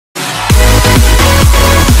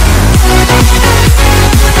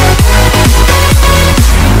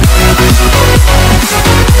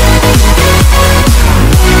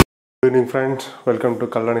Good evening friends, welcome to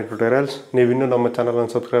Kalani Tutorials. ನೀವು ಇನ್ನೂ ನಮ್ಮ ಚಾನೆಲ್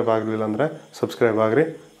ಅನ್ನು ಸಬ್ಸ್ಕ್ರೈಬ್ ಆಗಲಿಲ್ಲ ಅಂದ್ರೆ ಸಬ್ಸ್ಕ್ರೈಬ್ ಆಗ್ರಿ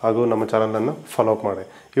ಹಾಗೂ ನಮ್ಮ ಚಾನೆಲ್ ಅನ್ನು ಫಾಲೋ ಅಪ್ ಮಾಡಿ.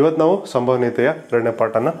 ಇವತ್ತು ನಾವು ಸಂಭವನೀಯತೆಯ ಎರಡನೇ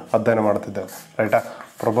ಪಾರ್ಟ್ ಅನ್ನು ಅಧ್ಯಯನ ಮಾಡ್ತಿದ್ದೇವೆ. ರೈಟಾ?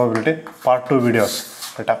 Probability part 2 videos.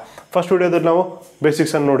 ರೈಟಾ? ಫಸ್ಟ್ ವಿಡಿಯೋದಲ್ಲಿ ನಾವು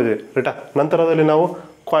ಬೇಸಿಕ್ಸ್ ಅನ್ನು ನೋಡಿದ್ವಿ. ರೈಟಾ? ನಂತರದಲ್ಲಿ ನಾವು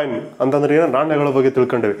ಕಾಯಿನ್ ಅಂತಂದ್ರೆ ಏನು ನಾಣ್ಯಗಳ ಬಗ್ಗೆ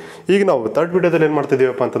ತಿಳ್ಕೊಂಡಿವಿ. ಈಗ ನಾವು ಥರ್ಡ್ ವಿಡಿಯೋದಲ್ಲಿ ಏನು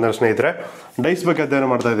ಮಾಡ್ತಿದ್ದೀವಪ್ಪ ಅಂತಂದ್ರೆ ಸ್ನೇಹಿತರೆ ಡೈಸ್ ಬಗ್ಗೆ ಅಧ್ಯಯನ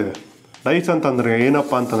ಮಾಡ್ತಾ ಇದ್ದೀವಿ. ಡೈಸ್ ಅಂತಂದ್ರೆ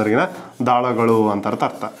ಏನಪ್ಪ ಅಂತಂದ್ರೆ ದಾಳಗಳು ಅಂತ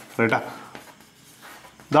ಅರ್ಥ. ರೈಟಾ?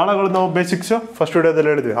 ದಾಳಗಳು ನಾವು ಬೇಸಿಕ್ಸ್ ಫಸ್ಟ್ ವಿಡಿಯೋದಲ್ಲಿ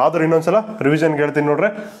ಹೇಳಿದ್ವಿ. ಆದರೂ ಇನ್ನೊಂದ್ಸಲ ರಿವಿಷನ್ಗೆ ಹೇಳ್ತೀನಿ ನೋಡ್ರೆ.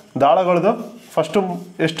 ದಾಳಗಳದು ಫಸ್ಟು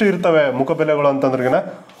ಎಷ್ಟು ಇರ್ತವೆ ಮುಖಬೆಲೆಗಳು ಅಂತಂದ್ರಿಗಿನ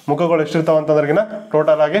ಮುಖಗಳು ಎಷ್ಟಿರ್ತಾವೆ ಅಂತಂದ್ರಿಗಿನ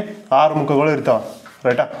ಟೋಟಲ್ ಆಗಿ 6 ಮುಖಗಳು ಇರ್ತಾವೆ.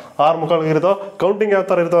 ರೈಟಾ? 6 ಮುಖಗಳು ಇರ್ತಾವೆ. ಕೌಂಟಿಂಗ್ ಯಾವ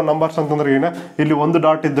ಥರ ಇರ್ತಾವೆ ನಂಬರ್ಸ್ ಅಂತಂದ್ರಿಗಿನ ಇಲ್ಲಿ 1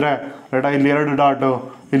 ಡಾಟ್ ಇದ್ದರೆ ರೈಟಾ, ಇಲ್ಲಿ 2 ಡಾಟು,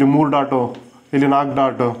 ಇಲ್ಲಿ 3 ಡಾಟು, ಇಲ್ಲಿ 4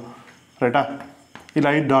 ಡಾಟು, ರೈಟಾ, ಇಲ್ಲಿ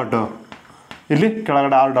 5 ಡಾಟು, ಇಲ್ಲಿ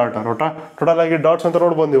ಕೆಳಗಡೆ 6 ಡಾಟ್. ರೊಟಾ ಟೋಟಲ್ ಆಗಿ ಡಾಟ್ಸ್ ಅಂತ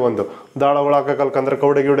ನೋಡ್ಬೋದು ನೀವು. ಒಂದು ದಾಳಗಳು ಹಾಕಲ್ಕ ಅಂದ್ರೆ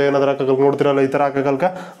ಕೌಡೆ ಗಿವಡೆ ಏನಾದ್ರು ಹಾಕಲ್ಕ ನೋಡ್ತಿರಲ್ಲ, ಈ ಥರ ಹಾಕಲ್ಕ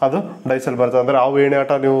ಅದು ಡೈಸಲ್ಲಿ ಬರ್ತದೆ. ಅಂದರೆ ಅವು ಏಣೆ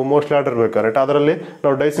ಆಟ ನೀವು ಮೋಸ್ಟ್ಲಿ ಆಡಿರ್ಬೇಕು. ರೈಟ್? ಅದರಲ್ಲಿ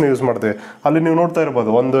ನಾವು ಡೈಸ್ನ ಯೂಸ್ ಮಾಡ್ತೀವಿ. ಅಲ್ಲಿ ನೀವು ನೋಡ್ತಾ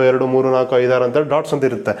ಇರ್ಬೋದು 1 2 3 4 5 6 ಅಂತ ಡಾಟ್ಸ್ ಅಂತ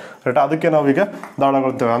ಇರುತ್ತೆ. ರೈಟ್? ಅದಕ್ಕೆ ನಾವೀಗ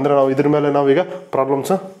ದಾಳಗಳ್ತೇವೆ. ಅಂದರೆ ನಾವು ಇದ್ರ ಮೇಲೆ ನಾವೀಗ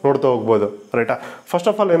ಪ್ರಾಬ್ಲಮ್ಸ್ ನೋಡ್ತಾ ಹೋಗ್ಬೋದು. ರೈಟಾ? ಫಸ್ಟ್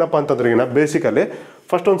ಆಫ್ ಆಲ್ ಏನಪ್ಪ ಅಂತಂದ್ರೆ ಈಗ ಬೇಸಿಕಲಿ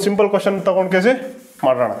ಫಸ್ಟ್ ಒಂದು ಸಿಂಪಲ್ ಕ್ವಶನ್ ತೊಗೊಂಡು ಕೇಸಿ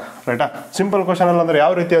ಮಾಡೋಣ. ರೈಟಾ? ಸಿಂಪಲ್ ಕ್ವಶನ್ ಅಲ್ಲ ಅಂದರೆ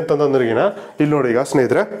ಯಾವ ರೀತಿ ಅಂತಂದ್ರೆ ಇಲ್ಲಿ ನೋಡಿ. ಈಗ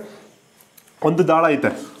ಸ್ನೇಹಿತರೆ ಒಂದು ದಾಳ ಐತೆ.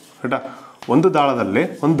 ರೈಟಾ? ಒಂದು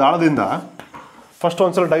ದಾಳದಿಂದ ಫಸ್ಟ್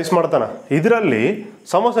ಒಂದ್ಸಲ ಡೈಸ್ ಮಾಡ್ತಾನೆ. ಇದರಲ್ಲಿ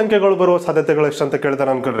ಸಮಸಂಖ್ಯೆಗಳು ಬರುವ ಸಾಧ್ಯತೆಗಳು ಎಷ್ಟು ಅಂತ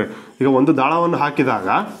ಕೇಳ್ತಾನೆ ಅನ್ಕೊಳ್ರಿ. ಈಗ ಒಂದು ದಾಳವನ್ನು ಹಾಕಿದಾಗ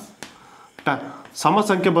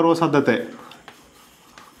ಸಮಸಂಖ್ಯೆ ಬರುವ ಸಾಧ್ಯತೆ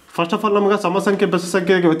ಫಸ್ಟ್ ಆಫ್ ಆಲ್ ನಮ್ಗೆ ಸಮಸಂಖ್ಯೆ ಬೆಸ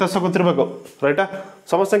ಸಂಖ್ಯೆಗೆ ವ್ಯತ್ಯಾಸ ಗೊತ್ತಿರಬೇಕು. ರೈಟಾ?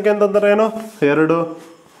 ಸಮಸಂಖ್ಯೆ ಅಂತಂದ್ರೆ ಏನು? 2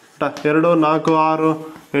 4 6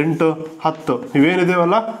 8 10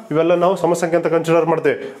 ಇವೇನಿದೆಯಲ್ಲ ಇವೆಲ್ಲ ನಾವು ಸಮಸಂಖ್ಯೆ ಅಂತ ಕನ್ಸಿಡರ್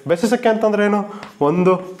ಮಾಡ್ತೀವಿ. ಬೆಸ ಸಂಖ್ಯೆ ಅಂತಂದ್ರೆ ಏನು?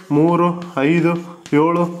 1 3 5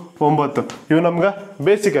 7 9 ಇವು ನಮ್ಗೆ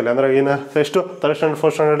ಬೇಸಿಕಲಿ ಅಂದರೆ ಏನು ಎಷ್ಟು ಥರ್ಡ್ ಸ್ಟ್ಯಾಂಡರ್ಡ್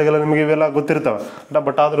ಫೋರ್ತ್ ಸ್ಟ್ಯಾಂಡರ್ಡ್ಗೆಲ್ಲ ನಿಮಗೆ ಇವೆಲ್ಲ ಗೊತ್ತಿರ್ತವೆ.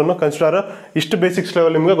 ಬಟ್ ಆದ್ರೂ ಕನ್ಸಿಡರ್ ಇಷ್ಟು ಬೇಸಿಕ್ಸ್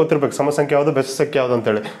ಲೆವೆಲ್ ನಿಮಗೆ ಗೊತ್ತಿರಬೇಕು. ಸಮಸಂಖ್ಯೆ ಯಾವುದು ಬೆಸ ಸಂಖ್ಯೆ ಯಾವುದು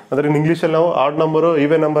ಅಂತೇಳಿ. ಅಂದರೆ ಇನ್ ಇಂಗ್ಲೀಷಲ್ಲಿ ನಾವು ಆಡ್ ನಂಬರು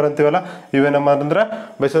ಇವೇ ನಂಬರ್ ಅಂತೀವಲ್ಲ, ಇವೇ ನಂಬರ್ ಅಂದರೆ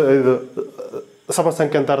ಇದು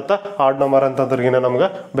ಸಮಸಂಖ್ಯೆ ಅಂತ ಅರ್ಥ. ಆಡ್ ನಂಬರ್ ಅಂತಂದ್ರಿಗಿನ ನಮ್ಗೆ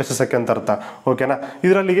ಬೆಸ ಸಂಖ್ಯೆ ಅಂತ ಅರ್ಥ. ಓಕೆನಾ?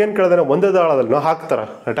 ಇದರಲ್ಲಿ ಏನು ಕೇಳಿದಾರೆ? ಒಂದೇ ದಾಳದಲ್ಲಿ ಹಾಕ್ತಾರೆ.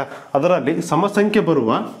 ರೈಟಾ? ಅದರಲ್ಲಿ ಸಮಸಂಖ್ಯೆ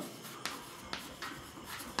ಬರುವ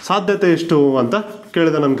ಸಾಧ್ಯತೆ ಎಷ್ಟು ಅಂತ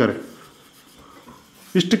ಕೇಳಿದಾನೆ ಅನ್ಕರಿ.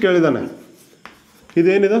 ಇಷ್ಟು ಕೇಳಿದಾನೆ.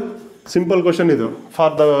 ಇದೇನಿದು? ಸಿಂಪಲ್ ಕ್ವಶನ್ ಇದು.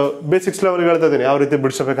 ಫಾರ್ ದ ಬೇಸಿಕ್ಸ್ ಲೆವೆಲ್ಗೆ ಹೇಳ್ತಾ ಇದ್ದೀನಿ ಯಾವ ರೀತಿ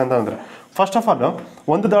ಬಿಡಿಸಬೇಕಂತ ಅಂದರೆ. ಫಸ್ಟ್ ಆಫ್ ಆಲ್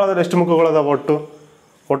ಒಂದು ದಾಳದಲ್ಲಿ ಎಷ್ಟು ಮುಖಗಳದಾವೆ? ಒಟ್ಟು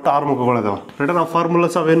 6 ಮುಖಗಳಿದಾವೆ. ರೈಟಾ? ನಾವು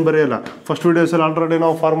ಫಾರ್ಮುಲಾಸ್ ಅವೇನು ಬರೆಯಲ್ಲ. ಫಸ್ಟ್ ವೀಡಿಯೋಸಲ್ಲಿ ಆಲ್ರೆಡಿ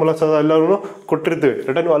ನಾವು ಫಾರ್ಮುಲಾಸ್ ಎಲ್ಲರೂ ಕೊಟ್ಟಿರ್ತೀವಿ.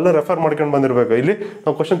 ರೈಟಾ? ನೀವು ಅಲ್ಲೇ ರೆಫರ್ ಮಾಡ್ಕೊಂಡು ಬಂದಿರಬೇಕು. ಇಲ್ಲಿ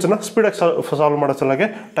ನಾವು ಕ್ವಶನ್ಸನ್ನು ಸ್ಪೀಡಾಗಿ ಸಾಲ್ವ್ ಮಾಡೋ ಸಲುವಾಗಿ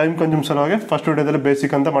ಟೈಮ್ ಕನ್ಸ್ಯೂಮ್ ಸಲುವಾಗಿ ಫಸ್ಟ್ ವೀಡಿಯೋದಲ್ಲಿ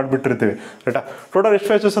ಬೇಸಿಕ್ ಅಂತ ಮಾಡಿಬಿಟ್ಟಿರ್ತೀವಿ. ರೈಟಾ? ಟೋಟಲ್ ಎಷ್ಟು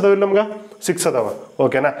ಫೇಸಸ್ ಅದಾವೆ ಇಲ್ಲಿ? ನಮ್ಗೆ 6 ಅದಾವೆ.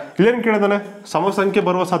 ಓಕೆನಾ? ಇಲ್ಲೇನು ಕೇಳಿದಾನೆ? ಸಮಸಂಖ್ಯೆ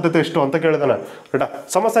ಬರುವ ಸಾಧ್ಯತೆ ಎಷ್ಟು ಅಂತ ಕೇಳಿದಾನೆ. ರೈಟಾ?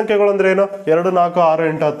 ಸಮಸಂಖ್ಯೆಗಳು ಅಂದರೆ ಏನು? 2 4 6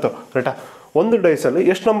 8 10. ರೈಟಾ? ಒಂದು ಡೈಸಲ್ಲಿ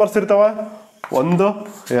ಎಷ್ಟು ನಂಬರ್ಸ್ ಇರ್ತಾವೆ? 1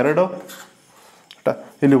 2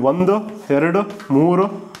 ಇಲ್ಲಿ 1 2 3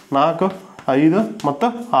 4 5 ಮತ್ತು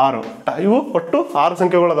 6. ಇವು ಒಟ್ಟು 6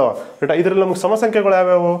 ಸಂಖ್ಯೆಗಳು ಅದಾವ. ರೈಟಾ? ಇದರಲ್ಲಿ ನಮ್ಗೆ ಸಮಸಂಖ್ಯೆಗಳು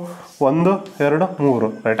ಯಾವ್ಯಾವು? 1 2 3.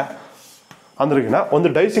 ರೈಟಾ? ಅಂದ್ರಿಗಿನ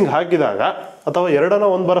ಒಂದು ಡೈಸಿಂಗ್ ಹಾಕಿದಾಗ ಅಥವಾ 2ನ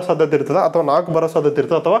 1 ಬರೋ ಸಾಧ್ಯತೆ ಇರ್ತದೆ, ಅಥವಾ 4 ಬರೋ ಸಾಧ್ಯತೆ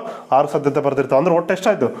ಇರ್ತದೆ, ಅಥವಾ 6 ಸಾಧ್ಯತೆ ಬರ್ತಿರ್ತವೆ. ಅಂದ್ರೆ ಒಟ್ಟು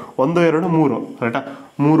ಎಷ್ಟಾಯ್ತು? 1 2 3. ರೈಟಾ?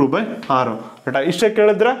 3/6. ರೈಟಾ? ಇಷ್ಟೇ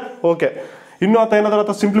ಕೇಳಿದ್ರೆ ಓಕೆ. ಇನ್ನೂ ಆತ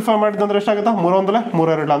ಏನಾದ್ರೂ ಸಿಂಪ್ಲಿಫೈ ಮಾಡಿದಂದ್ರೆ ಎಷ್ಟಾಗುತ್ತೆ? 3 1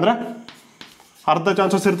 3 2 ಅಂದರೆ ಅರ್ಧ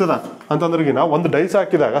ಚಾನ್ಸಸ್ ಇರ್ತದ ಅಂತಂದ್ರಿಗಿನ ಒಂದು ಡೈಸ್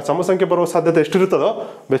ಹಾಕಿದಾಗ ಸಮಸಂಖ್ಯೆ ಬರುವ ಸಾಧ್ಯತೆ ಎಷ್ಟಿರ್ತದೋ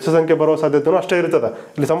ಬೆಸ ಸಂಖ್ಯೆ ಬರುವ ಸಾಧ್ಯತೆನೂ ಅಷ್ಟೇ ಇರ್ತದೆ.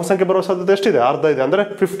 ಇಲ್ಲಿ ಸಮಸಂಖ್ಯೆ ಬರುವ ಸಾಧ್ಯತೆ ಎಷ್ಟಿದೆ? ಅರ್ಧ ಇದೆ. ಅಂದರೆ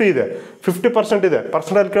 50 ಇದೆ. 50% ಇದೆ.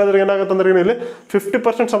 ಪರ್ಸೆಂಟಲ್ಲಿ ಕೇಳಿದ್ರೆ ಏನಾಗುತ್ತೆ ಅಂದ್ರೆ ಇಲ್ಲಿ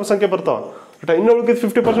 50% ಸಮಸಂಖ್ಯೆ ಬರ್ತಾವೆ. ರೈಟಾ? ಇನ್ನು ಉಳಿದ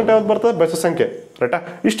 50% ಯಾವ್ದು ಬರ್ತದೆ? ಬೆಸ ಸಂಖ್ಯೆ. ರೈಟಾ?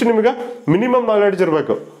 ಇಷ್ಟು ನಿಮಗೆ ಮಿನಿಮಮ್ ನಾಲೆಡ್ಜ್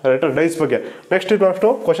ಇರಬೇಕು. ರೈಟಾ? ಡೈಸ್ ಬಗ್ಗೆ. ನೆಕ್ಸ್ಟ್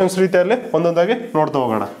ಕ್ವಶನ್ಸ್ ರೀತಿಯಲ್ಲಿ ಒಂದೊಂದಾಗಿ ನೋಡ್ತಾ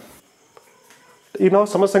ಹೋಗೋಣ. ಈಗ ನಾವು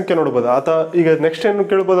ಸಮಸಂಖ್ಯೆ ನೋಡ್ಬೋದು. ಈಗ ನೆಕ್ಸ್ಟ್ ಏನು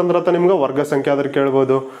ಕೇಳ್ಬೋದು ಅಂದ್ರೆ ನಿಮ್ಗೆ ವರ್ಗ ಸಂಖ್ಯೆ ಆದ್ರೆ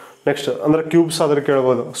ಕೇಳ್ಬೋದು. ನೆಕ್ಸ್ಟ್ ಅಂದರೆ ಕ್ಯೂಬ್ಸ್ ಆದ್ರೆ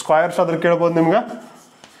ಕೇಳ್ಬೋದು. ಸ್ಕ್ವಯರ್ಸ್ ಆದ್ರೆ ಕೇಳ್ಬೋದು. ನಿಮ್ಗೆ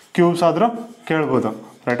ಕ್ಯೂಬ್ಸ್ ಆದ್ರೂ ಕೇಳ್ಬೋದು.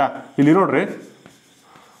 ರೈಟಾ? ಇಲ್ಲಿ ನೋಡ್ರಿ,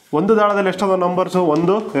 ಒಂದು ದಾಳದಲ್ಲಿ ಎಷ್ಟದ ನಂಬರ್ಸು?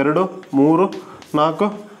 1 2 3 4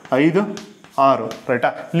 5 6.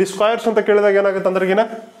 ರೈಟಾ? ಇಲ್ಲಿ ಸ್ಕ್ವಯರ್ಸ್ ಅಂತ ಕೇಳಿದಾಗ ಏನಾಗುತ್ತೆ ಅಂದ್ರಿಗಿನ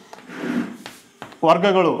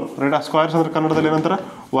ವರ್ಗಗಳು. ರೈಟಾ? ಸ್ಕ್ವಯರ್ಸ್ ಅಂದ್ರೆ ಕನ್ನಡದಲ್ಲಿ ಏನಂತಾರೆ?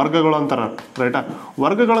 ವರ್ಗಗಳು ಅಂತಾರೆ. ರೈಟಾ?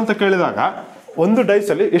 ವರ್ಗಗಳು ಅಂತ ಕೇಳಿದಾಗ ಒಂದು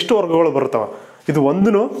ಡೈಸಲ್ಲಿ ಎಷ್ಟು ವರ್ಗಗಳು ಬರ್ತವೆ? ಇದು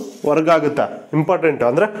 1 ವರ್ಗ ಆಗುತ್ತಾ? ಇಂಪಾರ್ಟೆಂಟ್.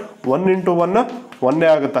 ಅಂದರೆ 1 × 1 1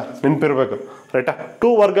 ಆಗುತ್ತಾ? ನೆನಪಿರ್ಬೇಕು. ರೈಟಾ? 2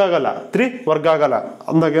 ವರ್ಗ ಆಗಲ್ಲ, 3 ವರ್ಗ ಆಗಲ್ಲ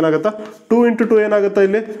ಅಂದಾಗ ಏನಾಗುತ್ತಾ? 2 × 2 ಏನಾಗುತ್ತೆ?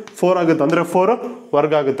 ಇಲ್ಲಿ 4 ಆಗುತ್ತೆ. ಅಂದರೆ 4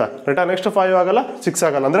 ವರ್ಗ ಆಗುತ್ತಾ? ರೈಟಾ? ನೆಕ್ಸ್ಟ್ 5 ಆಗಲ್ಲ, 6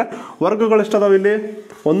 ಆಗಲ್ಲ. ಅಂದರೆ ವರ್ಗಗಳು ಎಷ್ಟದಾವೆ ಇಲ್ಲಿ?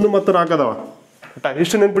 1 ಮತ್ತು 4 ಅದಾವ. ರೈಟಾ?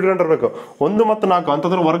 ಇಷ್ಟು ನೆನ್ಪಿಟ್ಕೊಂಡಿರ್ಬೇಕು. 1 ಮತ್ತು 4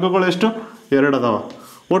 ಅಂತಂದ್ರೆ ವರ್ಗಗಳು ಎಷ್ಟು? 2 ಅದಾವ.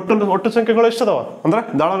 ಒಟ್ಟು ಸಂಖ್ಯೆಗಳು ಎಷ್ಟು ಅದಾವ ಅಂದ್ರೆ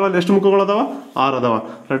ದಾಳಗಳಲ್ಲಿ ಎಷ್ಟು ಮುಖಗಳು ಅದಾವ 6 ಅದಾವ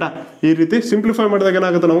ರೈಟಾ ಈ ರೀತಿ ಸಿಂಪ್ಲಿಫೈ ಮಾಡಿದಾಗ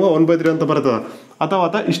ಏನಾಗುತ್ತೆ ನಮ್ಗೆ 1/3 ಅಂತ ಬರ್ತದೆ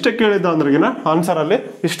ಅಥವಾ ಇಷ್ಟೇ ಕೇಳಿದ್ದ ಅಂದ್ರೆಗಿನ ಆನ್ಸರ್ ಅಲ್ಲಿ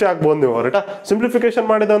ಇಷ್ಟೇ ಆಗ್ಬೋದು ನೀವು ರೈಟಾ ಸಿಂಪ್ಲಿಫಿಕೇಶನ್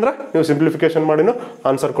ಮಾಡಿದ ಅಂದ್ರೆ ನೀವು ಸಿಂಪ್ಲಿಫಿಕೇಶನ್ ಮಾಡಿನೂ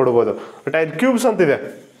ಆನ್ಸರ್ ಕೊಡ್ಬೋದು ರೈಟಾ ಇದು ಕ್ಯೂಬ್ಸ್ ಅಂತಿದೆ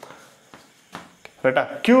ರೈಟಾ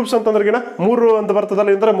ಕ್ಯೂಬ್ಸ್ ಅಂತಂದ್ರೆಗಿನ 3 ಅಂತ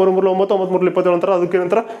ಬರ್ತದಲ್ಲ ಅಂದ್ರೆ 3 3 9 9 3 27 ಅಂತಾರೆ ಅದಕ್ಕೆ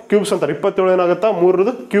ಏನಂತಾರ ಕ್ಯೂಬ್ಸ್ ಅಂತಾರೆ 27 ಏನಾಗುತ್ತಾ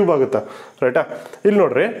 3 ಕ್ಯೂಬ್ ಆಗುತ್ತಾ ರೈಟಾ ಇಲ್ಲಿ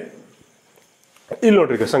ನೋಡ್ರಿ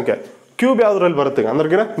ಈಗ ಸಂಖ್ಯೆ ಕ್ಯೂಬ್ ಯಾವ್ದ್ರಲ್ಲಿ ಬರುತ್ತೆ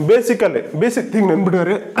ಅಂದ್ರೆಗಿನ ಬೇಸಿಕ್ ಥಿಂಗ್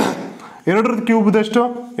ನೆನ್ಬಿಟ್ರಿ 2 ಕ್ಯೂಬ್ ಎಷ್ಟು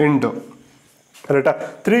 8 ರೈಟಾ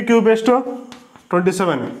 3 ಕ್ಯೂಬ್ ಎಷ್ಟು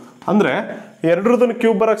 27 ಅಂದ್ರೆ 2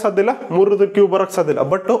 ಕ್ಯೂಬ್ ಬರಕ್ ಸಾಧ್ಯ ಇಲ್ಲ 3 ಕ್ಯೂಬ್ ಬರಕ್ ಸಾಧ್ಯ ಇಲ್ಲ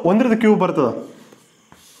ಬಟ್ 1 ಕ್ಯೂಬ್ ಬರ್ತದ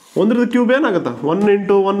 1 ಕ್ಯೂಬ್ ಏನಾಗುತ್ತಾ 1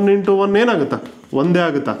 × 1 × 1 ಏನಾಗುತ್ತಾ ಒಂದೇ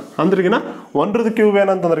ಆಗುತ್ತಾ ಅಂದ್ರೆಗಿನ 1 ಕ್ಯೂಬ್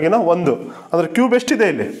ಏನಂತಂದ್ರೆಗಿನ 1 ಅಂದ್ರೆ ಕ್ಯೂಬ್ ಎಷ್ಟಿದೆ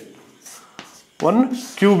ಇಲ್ಲಿ 1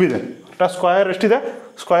 ಕ್ಯೂಬ್ ಇದೆ ಸ್ಕ್ವಯರ್ ಎಷ್ಟಿದೆ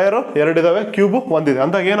ಸ್ಕ್ವಯರ್ 2 ಇದಾವೆ ಕ್ಯೂಬ್ 1 ಇದೆ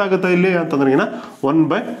ಅಂದಾಗ ಏನಾಗುತ್ತೆ ಇಲ್ಲಿ ಅಂತಂದ್ರೆಗಿನ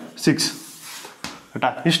 1/6 ರೈಟಾ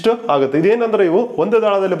ಇಷ್ಟು ಆಗುತ್ತೆ ಇದೇನಂದ್ರೆ ಇವು ಒಂದೇ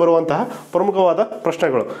ದಾಳದಲ್ಲಿ ಬರುವಂತಹ ಪ್ರಮುಖವಾದ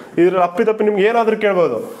ಪ್ರಶ್ನೆಗಳು ಇದ್ರ ಅಪ್ಪಿತಪ್ಪಿ ನಿಮ್ಗೆ ಏನಾದರೂ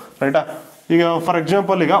ಕೇಳ್ಬೋದು ರೈಟಾ ಈಗ ಫಾರ್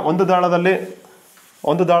ಎಕ್ಸಾಂಪಲ್ ಈಗ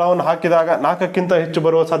ಒಂದು ದಾಳವನ್ನು ಹಾಕಿದಾಗ 4ಕ್ಕಿಂತ ಹೆಚ್ಚು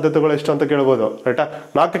ಬರುವ ಸಾಧ್ಯತೆಗಳು ಎಷ್ಟು ಅಂತ ಕೇಳ್ಬೋದು ರೈಟಾ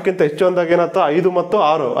 4ಕ್ಕಿಂತ ಹೆಚ್ಚು ಅಂದಾಗ ಏನಾಗ್ತಾ 5 ಮತ್ತು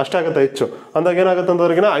 6 ಅಷ್ಟಾಗುತ್ತೆ ಹೆಚ್ಚು ಅಂದಾಗ ಏನಾಗುತ್ತೆ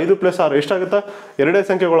ಅಂತಂದ್ರೆಗಿನ 5 + 6 ಎಷ್ಟಾಗುತ್ತಾ 2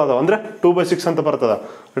 ಸಂಖ್ಯೆಗಳು ಅದಾವ ಅಂದ್ರೆ 2/6 ಅಂತ ಬರ್ತದ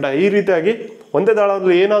ರೈಟಾ ಈ ರೀತಿಯಾಗಿ ಒಂದೇ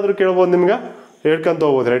ದಾಳದಲ್ಲಿ ಏನಾದರೂ ಕೇಳ್ಬೋದು ನಿಮ್ಗೆ ಹೇಳ್ಕೊಂತ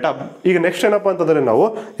ಹೋಗ್ಬೋದು ರೈಟಾ ಈಗ ನೆಕ್ಸ್ಟ್ ಏನಪ್ಪಾ ಅಂತಂದ್ರೆ ನಾವು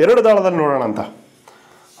 2 ದಾಳದಲ್ಲಿ ನೋಡೋಣ ಅಂತ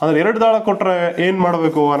ಅಂದ್ರೆ 2 ದಾಳ ಕೊಟ್ರೆ ಏನ್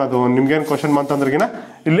ಮಾಡಬೇಕು ಅನ್ನೋದು ನಿಮ್ಗೇನು ಕ್ವಶನ್ ಅಂತಂದ್ರೆಗಿನ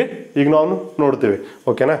ಇಲ್ಲಿ ಈಗ ನಾವು ನೋಡ್ತೀವಿ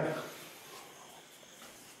ಓಕೆನಾ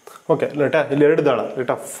ಓಕೆ ರೈಟಾ ಇಲ್ಲಿ 2 ದಾಳ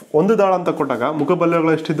ರೈಟಾ 1 ದಾಳ ಅಂತ ಕೊಟ್ಟಾಗ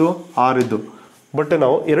ಮುಖಬಲ್ಯಗಳು ಎಷ್ಟಿದ್ವು 6 ಇದ್ದು ಬಟ್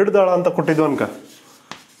ನಾವು 2 ದಾಳ ಅಂತ ಕೊಟ್ಟಿದ್ವು ಅನ್ಕ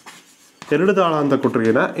 2 ದಾಳ ಅಂತ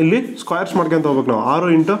ಕೊಟ್ರಿಗಿನ ಇಲ್ಲಿ ಸ್ಕ್ವಯರ್ಸ್ ಮಾಡ್ಕೊಂತ ಹೋಗ್ಬೇಕು ನಾವು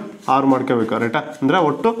 6 × 6 ಮಾಡ್ಕೋಬೇಕು ರೈಟಾ ಅಂದ್ರೆ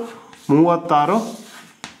ಒಟ್ಟು 36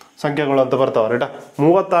 ಸಂಖ್ಯೆಗಳು ಅಂತ ಬರ್ತಾವ ರೈಟಾ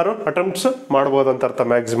 36 ಅಟೆಂಪ್ಟ್ಸ್ ಮಾಡ್ಬೋದು ಅಂತ ಅರ್ಥ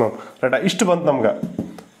ಮ್ಯಾಕ್ಸಿಮಮ್ ರೈಟಾ ಇಷ್ಟು ಬಂತು ನಮ್ಗೆ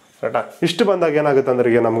ರೈಟಾ ಇಷ್ಟು ಬಂದಾಗ ಏನಾಗುತ್ತೆ ಅಂದ್ರೆ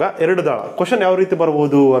ಈಗ ನಮ್ಗೆ 2 ದಾಳ ಕ್ವಶನ್ ಯಾವ ರೀತಿ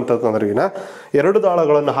ಬರ್ಬೋದು ಅಂತಂದ್ರೆಗಿನ 2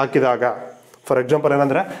 ದಾಳಗಳನ್ನು ಹಾಕಿದಾಗ ಫಾರ್ ಎಕ್ಸಾಂಪಲ್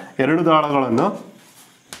ಏನಂದ್ರೆ 2 ದಾಳಗಳನ್ನು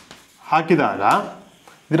ಹಾಕಿದಾಗ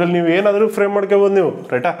ಇದರಲ್ಲಿ ನೀವು ಏನಾದರೂ ಫ್ರೇಮ್ ಮಾಡ್ಕೋಬೋದು ನೀವು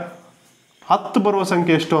ರೈಟಾ 10 ಬರುವ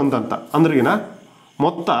ಸಂಖ್ಯೆ ಎಷ್ಟು ಅಂತ ಅಂದ್ರೆಗಿನ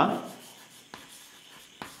ಮೊತ್ತ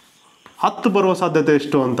 10 ಬರುವ ಸಾಧ್ಯತೆ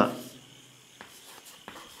ಎಷ್ಟು ಅಂತ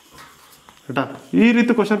ರೈಟಾ ಈ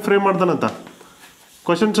ರೀತಿ ಕ್ವಶನ್ ಫ್ರೇಮ್ ಮಾಡ್ತಾನಂತ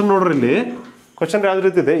ಕ್ವಶನ್ಸ್ ನೋಡ್ರಿ ಇಲ್ಲಿ ಕ್ವಶನ್ ಯಾವ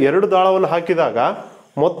ರೀತಿ ಇದೆ 2 ದಾಳವನ್ನು ಹಾಕಿದಾಗ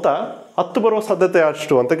ಮೊತ್ತ 10 ಬರುವ ಸಾಧ್ಯತೆ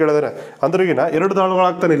ಅಷ್ಟು ಅಂತ ಕೇಳಿದಾರೆ ಅಂದ್ರೆಗಿನ 2 ದಾಳಗಳು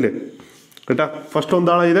ಹಾಕ್ತಾನೆ ಇಲ್ಲಿ ರೈಟಾ ಫಸ್ಟ್ ಒಂದು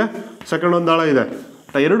ದಾಳ ಇದೆ ಸೆಕೆಂಡ್ ಒಂದು ದಾಳ ಇದೆ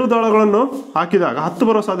 2 ದಾಳಗಳನ್ನು ಹಾಕಿದಾಗ 10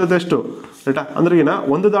 ಬರೋ ಸಾಧ್ಯತೆ ಎಷ್ಟು ರೈಟಾ ಅಂದ್ರೆಗಿನ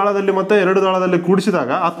 1 ದಾಳದಲ್ಲಿ ಮತ್ತೆ 2 ದಾಳದಲ್ಲಿ ಕೂಡಿಸಿದಾಗ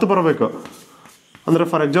 10 ಬರಬೇಕು ಅಂದ್ರೆ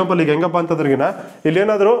ಫಾರ್ ಎಕ್ಸಾಂಪಲ್ ಈಗ ಹೆಂಗಪ್ಪ ಅಂತಂದ್ರೆಗಿನ ಇಲ್ಲಿ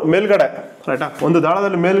ಏನಾದರೂ ಮೇಲ್ಗಡೆ ರೈಟಾ ಒಂದು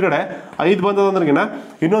ದಾಳದಲ್ಲಿ ಮೇಲ್ಗಡೆ 5 ಬಂದದಂದ್ರೆಗಿನ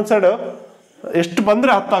ಇನ್ನೊಂದು ಸೈಡ್ ಎಷ್ಟು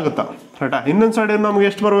ಬಂದರೆ 10 ಆಗುತ್ತಾ ರೈಟಾ ಇನ್ನೊಂದು ಸೈಡ್ ನಮ್ಗೆ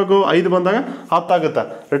ಎಷ್ಟು ಬರಬೇಕು 5 ಬಂದಾಗ 10 ಆಗುತ್ತಾ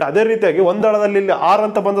ರೈಟಾ ಅದೇ ರೀತಿಯಾಗಿ ಒಂದು ದಾಳದಲ್ಲಿ ಇಲ್ಲಿ 6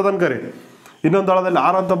 ಅಂತ ಬಂದದನ್ಕರಿ ಇನ್ನೊಂದು ದಾಳದಲ್ಲಿ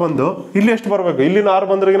 6 ಅಂತ ಬಂದು ಇಲ್ಲಿ ಎಷ್ಟು ಬರಬೇಕು ಇಲ್ಲಿನ 6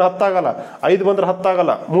 ಬಂದ್ರೆಗಿನ 10 ಆಗಲ್ಲ 5 ಬಂದ್ರೆ 10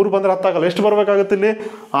 ಆಗಲ್ಲ 3 ಬಂದ್ರೆ 10 ಆಗಲ್ಲ ಎಷ್ಟು ಬರಬೇಕಾಗುತ್ತೆ ಇಲ್ಲಿ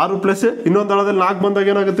 6 ಪ್ಲಸ್ ಇನ್ನೊಂದು ದಾಳದಲ್ಲಿ 4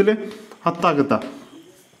 ಬಂದಾಗ ಏನಾಗುತ್ತೆ ಇಲ್ಲಿ 10 ಆಗುತ್ತಾ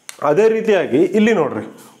ಅದೇ ರೀತಿಯಾಗಿ ಇಲ್ಲಿ ನೋಡ್ರಿ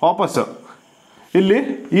ವಾಪಸ್ ಇಲ್ಲಿ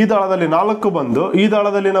ಈ ದಾಳದಲ್ಲಿ 4 ಬಂದು ಈ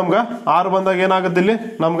ದಾಳದಲ್ಲಿ ನಮ್ಗೆ 6 ಬಂದಾಗ ಏನಾಗುತ್ತೆ ಇಲ್ಲಿ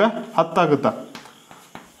ನಮ್ಗೆ 10 ಆಗುತ್ತಾ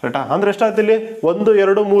ರೈಟಾ ಅಂದ್ರೆ ಎಷ್ಟಾಗುತ್ತೆ ಇಲ್ಲಿ 1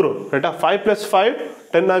 2 3 ರೈಟಾ 5 + 5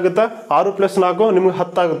 10 ಆಗುತ್ತಾ 6 + 4 ನಿಮ್ಗೆ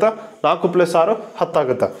 10 ಆಗುತ್ತಾ 4 + 6 10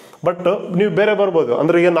 ಆಗುತ್ತಾ ಬಟ್ ನೀವು ಬೇರೆ ಬರ್ಬೋದು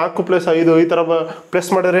ಅಂದ್ರೆ ಈಗ 4 + 5 ಈ ತರ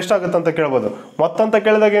ಪ್ಲಸ್ ಮಾಡಿದ್ರೆ ಎಷ್ಟಾಗುತ್ತೆ ಅಂತ ಕೇಳ್ಬೋದು ಮೊತ್ತಂತ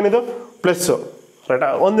ಕೇಳಿದಾಗ ಏನಿದು ಪ್ಲಸ್ ರೈಟಾ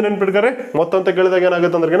ಒಂದು ನೆನ್ಪಿಟ್ಕರೆ ಮೊತ್ತಂತ ಕೇಳಿದಾಗ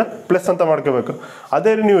ಏನಾಗುತ್ತೆ ಅಂದ್ರೆಗಿನ ಪ್ಲಸ್ ಅಂತ ಮಾಡ್ಕೋಬೇಕು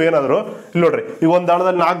ಅದೇ ನೀವು ಏನಾದರೂ ಇಲ್ಲಿ ನೋಡ್ರಿ ಈಗ ಒಂದು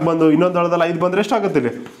ದಾಳದಲ್ಲಿ 4 ಬಂದು ಇನ್ನೊಂದು ದಾಳದಲ್ಲಿ 5 ಬಂದ್ರೆ ಎಷ್ಟಾಗುತ್ತೆ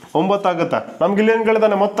ಇಲ್ಲಿ 9 ಆಗುತ್ತಾ ನಮ್ಗೆ ಇಲ್ಲಿ ಏನು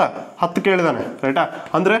ಕೇಳಿದಾನೆ ಮೊತ್ತ 10 ಕೇಳಿದಾನೆ ರೈಟಾ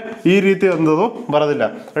ಅಂದ್ರೆ ಈ ರೀತಿ ಅನ್ನೋದು ಬರೋದಿಲ್ಲ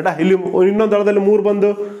ರೈಟಾ ಇಲ್ಲಿ ಇನ್ನೊಂದು ದಾಳದಲ್ಲಿ 3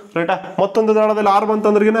 ಬಂದು ರೈಟಾ ಮತ್ತೊಂದು ದಾಳದಲ್ಲಿ 6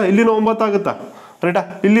 ಬಂತಂದ್ರೆಗಿನ ಇಲ್ಲಿನೂ 9 ಆಗುತ್ತಾ ರೈಟಾ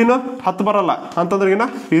ಇಲ್ಲಿನೂ 10 ಬರಲ್ಲ ಅಂತಂದ್ರೆಗಿನ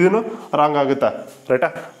ಇದನ್ನು ರಾಂಗ್ ಆಗುತ್ತಾ ರೈಟಾ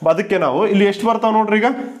ಅದಕ್ಕೆ ನಾವು ಇಲ್ಲಿ ಎಷ್ಟು ಬರ್ತಾವೆ ನೋಡ್ರಿ ಈಗ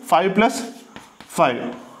 5 +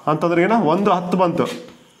 5 ಅಂತಂದ್ರೆಗಿನ 10 ಬಂತು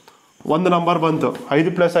ಒಂದು ನಂಬರ್ ಬಂತು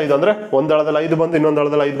 5 + 5 ಅಂದ್ರೆ ಒಂದು ದಾಳದಲ್ಲಿ 5 ಬಂದು ಇನ್ನೊಂದು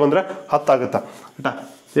ದಾಳದಲ್ಲಿ 5 ಬಂದ್ರೆ 10 ಆಗುತ್ತಾ ರೈಟಾ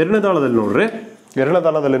ಎರಡನೇ ದಾಳದಲ್ಲಿ ನೋಡ್ರಿ ಎರಡನೇ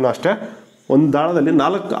ದಾಳದಲ್ಲಿನೂ ಅಷ್ಟೇ ಒಂದು ದಾಳದಲ್ಲಿ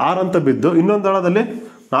 6 ಅಂತ ಬಿದ್ದು ಇನ್ನೊಂದು ದಾಳದಲ್ಲಿ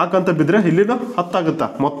 4 ಅಂತ ಬಿದ್ದರೆ ಇಲ್ಲಿನೂ 10 ಆಗುತ್ತಾ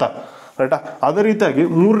ಮೊತ್ತ ರೈಟಾ ಅದೇ ರೀತಿಯಾಗಿ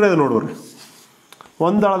ಮೂರನೇದು ನೋಡ್ರಿ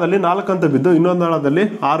ಒಂದು ದಾಳದಲ್ಲಿ 4 ಅಂತ ಬಿದ್ದು ಇನ್ನೊಂದು ದಾಳದಲ್ಲಿ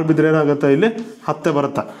 6 ಬಿದ್ದರೆ ಏನಾಗುತ್ತೆ ಇಲ್ಲಿ 10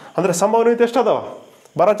 ಬರುತ್ತಾ ಅಂದ್ರೆ ಸಂಭವನೀಯತೆ ಎಷ್ಟು ಅದಾವ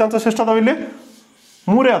ಬರೋ ಚಾನ್ಸಸ್ ಎಷ್ಟು ಅದಾವ ಇಲ್ಲಿ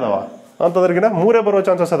 3 ಅದಾವ ಅಂತಂದ್ರೆಗಿನ 3 ಬರೋ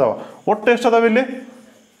ಚಾನ್ಸಸ್ ಅದಾವ ಒಟ್ಟು ಎಷ್ಟು ಅದಾವ ಇಲ್ಲಿ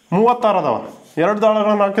 36 ಅದಾವ 2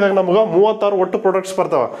 ದಾಳಗಳನ್ನು ಹಾಕಿದಾಗ ನಮ್ಗೆ 36 ಒಟ್ಟು ಪ್ರಾಡಕ್ಟ್ಸ್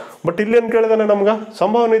ಬರ್ತಾವ ಬಟ್ ಇಲ್ಲಿ ಏನು ಕೇಳಿದಾನೆ ನಮ್ಗೆ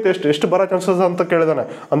ಸಂಭವನೀಯತೆ ಎಷ್ಟು ಬರೋ ಚಾನ್ಸಸ್ ಅಂತ ಕೇಳಿದಾನೆ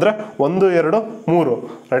ಅಂದ್ರೆ 1 2 3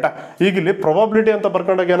 ರೈಟಾ ಈಗ ಇಲ್ಲಿ ಪ್ರೊಬಬಿಲಿಟಿ ಅಂತ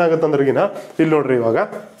ಬರ್ಕೊಂಡಾಗ ಏನಾಗುತ್ತೆ ಅಂದ್ರೆಗಿನ ಇಲ್ಲಿ ನೋಡ್ರಿ ಇವಾಗ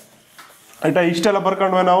ರೈಟಾ ಇಷ್ಟೆಲ್ಲ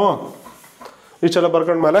ಬರ್ಕೊಂಡ್ವಿ ನಾವು ಇಷ್ಟೆಲ್ಲ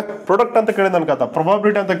ಬರ್ಕೊಂಡ್ಮೇಲೆ ಪ್ರಾಡಕ್ಟ್ ಅಂತ ಕೇಳಿದ ಅನ್ಕತ್ತ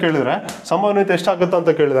ಪ್ರೊಬಾಬಿಲಿಟಿ ಅಂತ ಕೇಳಿದ್ರೆ ಸಂಭವನೀಯತೆ ಎಷ್ಟಾಗುತ್ತೆ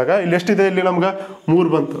ಅಂತ ಕೇಳಿದಾಗ ಇಲ್ಲಿ ಎಷ್ಟಿದೆ, ಇಲ್ಲಿ ನಮ್ಗೆ 3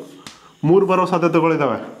 ಬಂತು. 3 ಬರೋ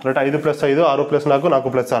ಸಾಧ್ಯತೆಗಳಿದಾವೆ ರೈಟಾ. 5 + 5 6 + 4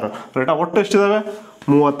 4 + 6 ರೈಟಾ. ಒಟ್ಟು ಎಷ್ಟಿದಾವೆ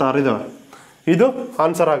 36 ಇದಾವೆ. ಇದು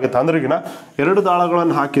ಆನ್ಸರ್ ಆಗುತ್ತೆ. ಅಂದ್ರಿಗಿನ 2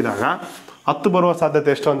 ದಾಳಗಳನ್ನು ಹಾಕಿದಾಗ 10 ಬರುವ ಸಾಧ್ಯತೆ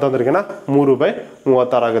ಎಷ್ಟು ಅಂತಂದ್ರಿಗಿನ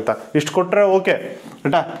 3/36 ಆಗುತ್ತೆ. ಇಷ್ಟು ಕೊಟ್ಟರೆ ಓಕೆ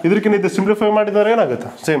ರೈಟಾ. ಇದಕ್ಕಿಂತ ಇದು ಸಿಂಪ್ಲಿಫೈ ಮಾಡಿದರೆ ಏನಾಗುತ್ತೆ,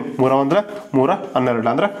 ಸೇಮ್ 3 ಅಂದರೆ 3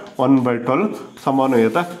 12 ಅಂದರೆ 1/12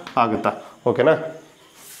 ಸಂಭವನೀಯತೆ ಆಗುತ್ತಾ. ಓಕೆನಾ.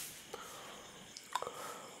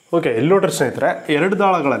 ಓಕೆ, ಇಲ್ಲಿ ನೋಡ್ರಿ ಸ್ನೇಹಿತರೆ, 2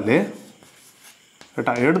 ದಾಳಗಳಲ್ಲಿ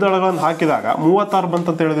ರೈಟಾ 2 ದಾಳಗಳನ್ನು ಹಾಕಿದಾಗ 36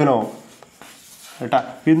 ಬಂತಂತ ಹೇಳಿದ್ವಿ ನಾವು ರೈಟಾ.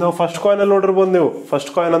 ಇದು ನಾವು ಫಸ್ಟ್ ಕಾಯಿನಲ್ಲಿ ನೋಡಿರ್ಬೋದು ನೀವು.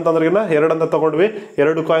 ಫಸ್ಟ್ ಕಾಯಿನ್ ಅಂತಂದ್ರಿಗಿನ 2 ಅಂತ ತೊಗೊಂಡ್ವಿ.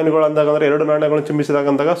 2 ಕಾಯಿನ್ಗಳು ಅಂದಾಗ ಅಂದರೆ 2 ನಾಣ್ಯಗಳನ್ನು ಚಿಮ್ಮಿಸಿದಾಗ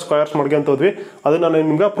ಅಂದಾಗ ಸ್ಕ್ವೇರ್ಸ್ ಮಾಡ್ಕೊಂತ ಹೋದ್ವಿ. ಅದನ್ನು ನಾನು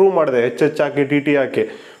ನಿಮ್ಗೆ ಪ್ರೂವ್ ಮಾಡಿದೆ, HH hockey TT hockey.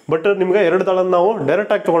 But ನಿಮ್ಗೆ 2 ದಾಳನ್ನು ನಾವು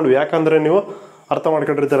ಡೈರೆಕ್ಟಾಗಿ ತೊಗೊಂಡ್ವಿ. ಯಾಕಂದರೆ ನೀವು ಅರ್ಥ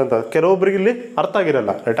ಮಾಡ್ಕೊಂಡಿರ್ತಾರಂತ, ಕೆಲವೊಬ್ರಿಗೆ ಇಲ್ಲಿ ಅರ್ಥ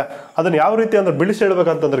ಆಗಿರಲ್ಲ ರೈಟಾ. ಅದನ್ನು ಯಾವ ರೀತಿ ಅಂದ್ರೆ ಬಿಡಿಸಿ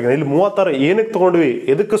ಹೇಳ್ಬೇಕಂತಂದ್ರೆ ಇಲ್ಲಿ 36 ಏನಕ್ಕೆ ತೊಗೊಂಡ್ವಿ,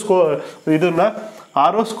 ಎದಕ್ಕೆ ಇದನ್ನ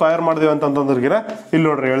 6 ಸ್ಕ್ವೇರ್ ಮಾಡಿದ್ವಿ ಅಂತಂದ್ರಿಗಿನ ಇಲ್ಲಿ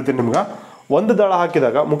ನೋಡ್ರಿ ಹೇಳ್ತೀನಿ ನಿಮ್ಗೆ. 1 ದಾಳ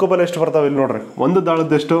ಹಾಕಿದಾಗ ಮುಖಬಲ ಎಷ್ಟು ಬರ್ತಾವೆ ಇಲ್ಲಿ ನೋಡ್ರಿ. 1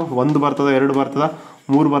 ದಾಳದ್ದು ಎಷ್ಟು, 1 ಬರ್ತದ, 2 ಬರ್ತದ,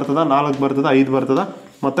 3 ಬರ್ತದ, 4 ಬರ್ತದ, 5 ಬರ್ತದ,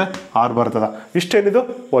 ಮತ್ತೆ 6 ಬರ್ತದ. ಇಷ್ಟೇನಿದು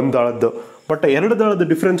 1 ದಾಳದ್ದು. ಬಟ್ 2 ದಾಳದ್ದು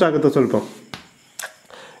ಡಿಫ್ರೆನ್ಸ್ ಆಗುತ್ತೆ ಸ್ವಲ್ಪ.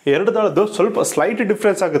 2 ದಾಳದ್ದು ಸ್ವಲ್ಪ ಸ್ಲೈಟ್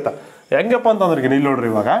ಡಿಫ್ರೆನ್ಸ್ ಆಗುತ್ತೆ. ಹೆಂಗಪ್ಪ ಅಂತಂದ್ರೆ ಇಲ್ಲಿ ನೋಡ್ರಿ,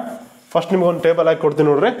 ಇವಾಗ ಫಸ್ಟ್ ನಿಮ್ಗೆ ಒಂದು ಟೇಬಲ್ ಹಾಕಿ ಕೊಡ್ತೀನಿ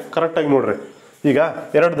ನೋಡ್ರಿ, ಕರೆಕ್ಟಾಗಿ ನೋಡ್ರಿ. ಈಗ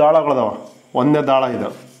 2 ದಾಳಗಳದಾವ. 1ನೇ ದಾಳ ಇದು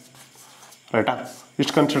ರೈಟಾ,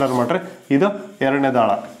 ಇಷ್ಟು ಕನ್ಸಿಡರ್ ಮಾಡ್ರಿ. ಇದು 2ನೇ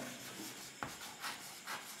ದಾಳ,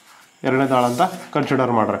 2ನೇ ದಾಳ ಅಂತ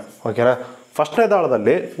ಕನ್ಸಿಡರ್ ಮಾಡ್ರಿ. ಓಕೆನಾ. ಫಸ್ಟ್ನೇ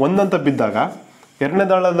ದಾಳದಲ್ಲಿ 1 ಅಂತ ಬಿದ್ದಾಗ 2ನೇ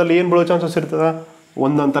ದಾಳದಲ್ಲಿ ಏನು ಬೀಳೋ ಚಾನ್ಸಸ್ ಇರ್ತದ,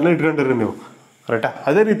 1 ಅಂತಾನೆ ಇಟ್ಕೊಂಡಿರಿ ನೀವು ರೈಟಾ.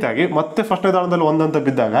 ಅದೇ ರೀತಿಯಾಗಿ ಮತ್ತೆ ಫಸ್ಟ್ನೇ ದಾಳದಲ್ಲಿ 1 ಅಂತ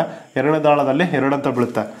ಬಿದ್ದಾಗ 2ನೇ ದಾಳದಲ್ಲಿ 2 ಅಂತ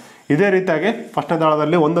ಬೀಳುತ್ತೆ. ಇದೇ ರೀತಿಯಾಗಿ ಫಸ್ಟ್ನೇ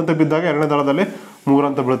ದಾಳದಲ್ಲಿ 1 ಅಂತ ಬಿದ್ದಾಗ 2ನೇ ದಾಳದಲ್ಲಿ 3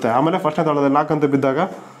 ಅಂತ ಬೀಳುತ್ತೆ. ಆಮೇಲೆ ಫಸ್ಟ್ನೇ ದಾಳದಲ್ಲಿ 4 ಅಂತ ಬಿದ್ದಾಗ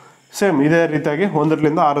ಸೇಮ್ ಇದೇ ರೀತಿಯಾಗಿ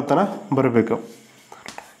 1ರಿಂದ 6 ತನಕ ಬರಬೇಕು.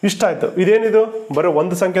 ಇಷ್ಟಾಯ್ತು. ಇದೇನಿದು ಬರೀ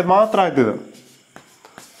ಒಂದು ಸಂಖ್ಯೆ ಮಾತ್ರ ಆಯ್ತಿದು.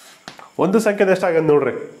 ಒಂದು ಸಂಖ್ಯೆದ ಎಷ್ಟಾಗಿದೆ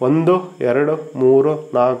ನೋಡ್ರಿ, 1 2 3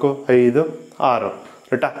 4 5 6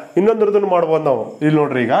 ರೈಟಾ. ಇನ್ನೊಂದ್ರದನ್ನು ಮಾಡ್ಬೋದು ನಾವು. ಇಲ್ಲಿ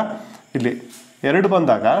ನೋಡ್ರಿ, ಈಗ ಇಲ್ಲಿ 2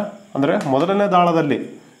 ಬಂದಾಗ ಅಂದರೆ ಮೊದಲನೇ ದಾಳದಲ್ಲಿ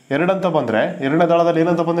 2 ಅಂತ ಬಂದರೆ 2ನೇ ದಾಳದಲ್ಲಿ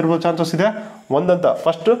ಏನಂತ ಬಂದಿರ್ಬೋದು ಚಾನ್ಸಸ್ ಇದೆ, 1 ಅಂತ.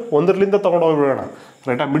 ಫಸ್ಟ್ 1ರಿಂದ ತೊಗೊಂಡು ಹೋಗ್ಬಿಡೋಣ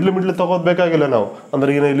ರೈಟಾ. ಮಿಡ್ಲು ತೊಗೋದು ಬೇಕಾಗಿಲ್ಲ ನಾವು.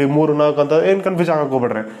 ಅಂದ್ರೆ ಈಗ ಇಲ್ಲಿ 3 4 ಅಂತ ಏನು ಕನ್ಫ್ಯೂಸ್ ಆಗಕ್ಕೆ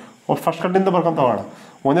ಹೋಗ್ಬೇಡ್ರಿ. ಫಸ್ಟ್ ಕಟ್ಟಿಂದ ಬರ್ಕೊಂತ ಹೋಗೋಣ.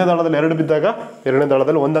 1ನೇ ದಾಳದಲ್ಲಿ 2 ಬಿದ್ದಾಗ 2ನೇ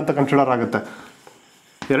ದಾಳದಲ್ಲಿ 1 ಅಂತ ಕನ್ಸಿಡರ್ ಆಗುತ್ತೆ.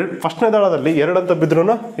 ಫಸ್ಟ್ನೇ ದಾಳದಲ್ಲಿ 2 ಅಂತ ಬಿದ್ರೂ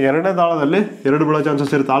 2ನೇ ದಾಳದಲ್ಲಿ 2 ಬೀಳೋ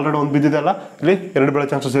ಚಾನ್ಸಸ್ ಇರುತ್ತೆ. ಆಲ್ರೆಡಿ 1 ಬಿದ್ದಿದೆಯಲ್ಲ, ಇಲ್ಲಿ 2 ಬೀಳೋ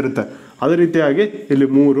ಚಾನ್ಸಸ್ ಇರುತ್ತೆ. ಅದೇ ರೀತಿಯಾಗಿ ಇಲ್ಲಿ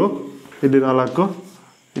 3, ಇಲ್ಲಿ 4,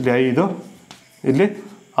 ಇಲ್ಲಿ 5, ಇಲ್ಲಿ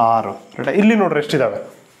 6 ರೈಟಾ. ಇಲ್ಲಿ ನೋಡ್ರಿ ಎಷ್ಟಿದ್ದಾವೆ,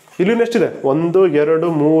 ಇಲ್ಲಿ ಎಷ್ಟಿದೆ, 1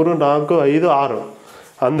 2 3 4 5 6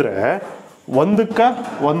 ಅಂದರೆ 1ಕ್ಕೆ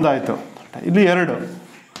 1 ಆಯಿತು. ಇಲ್ಲಿ 2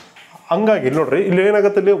 ಹಂಗಾಗಿ ನೋಡ್ರಿ, ಇಲ್ಲಿ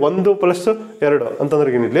ಏನಾಗುತ್ತೆ, ಇಲ್ಲಿ 1 + 2 ಅಂತಂದ್ರೆ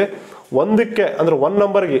ಇಲ್ಲಿ 1ಕ್ಕೆ ಅಂದ್ರೆ 1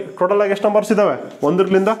 ನಂಬರ್ಗೆ ಟೋಟಲ್ ಆಗಿ ಎಷ್ಟು ನಂಬರ್ಸ್ ಇದಾವೆ,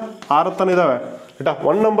 1ರಿಂದ 6 ತನಕ ಇದಾವೆ ರೈಟಾ.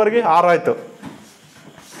 1 ನಂಬರ್ಗೆ 6 ಆಯ್ತು.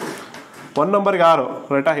 1 ನಂಬರ್ಗೆ 6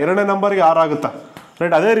 ರೈಟಾ. 2ನೇ ನಂಬರ್ಗೆ 6 ಆಗುತ್ತಾ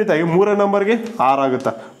ರೈಟ್. ಅದೇ ರೀತಿಯಾಗಿ 3ನೇ ನಂಬರ್ಗೆ 6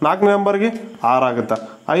 ಆಗುತ್ತಾ, 4ನೇ ನಂಬರ್ಗೆ 6 ಆಗುತ್ತಾ,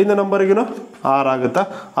 5ನೇ ನಂಬರ್ಗಿನೂ 6 ಆಗುತ್ತಾ,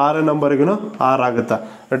 6ನೇ ನಂಬರ್ಗಿನೂ 6 ಆಗುತ್ತಾ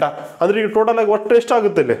ರೈಟಾ. ಅಂದ್ರೆ ಈಗ ಟೋಟಲ್ ಆಗಿ ಒಟ್ಟು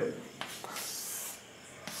ಎಷ್ಟಾಗುತ್ತೆ ಇಲ್ಲಿ,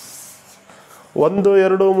 1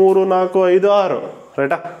 2 3 4 5 6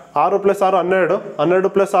 ರೈಟಾ. 6 + 6 12, 12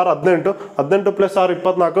 + 6 18, 18 + 6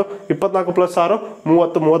 24, 24 + 6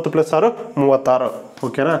 30, 30 + 6 36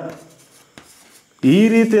 ಓಕೆನಾ. ಈ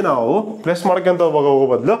ರೀತಿ ನಾವು ಪ್ಲೇಸ್ ಮಾಡ್ಕೊಂತ ಹೋಗೋ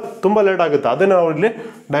ಬದಲು ತುಂಬ ಲೇಟ್ ಆಗುತ್ತೆ. ಅದೇ ನಾವು ಇಲ್ಲಿ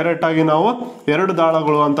ಡೈರೆಕ್ಟಾಗಿ ನಾವು 2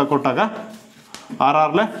 ದಾಳಗಳು ಅಂತ ಕೊಟ್ಟಾಗ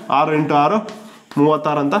 6 × 6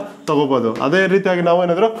 36 ಅಂತ ತಗೋಬೋದು. ಅದೇ ರೀತಿಯಾಗಿ ನಾವು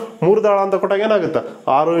ಏನಾದರೂ 3 ದಾಳ ಅಂತ ಕೊಟ್ಟಾಗ ಏನಾಗುತ್ತೆ,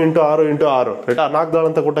 6 × 6 × 6 ರೈಟಾ. 4 ದಾಳ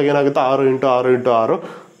ಅಂತ ಕೊಟ್ಟಾಗ ಏನಾಗುತ್ತೆ, 6 × 6 × 6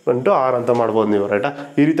 × 6 ಅಂತ ಮಾಡ್ಬೋದು ನೀವು ರೈಟಾ.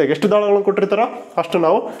 ಈ ರೀತಿಯಾಗಿ ಎಷ್ಟು ದಾಳಗಳನ್ನು ಕೊಟ್ಟಿರ್ತಾರೋ ಅಷ್ಟು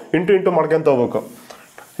ನಾವು ಇಂಟು ಮಾಡ್ಕೊಂತ ಹೋಗ್ಬೇಕು.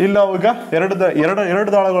 ಇಲ್ಲಿ ನಾವು ಈಗ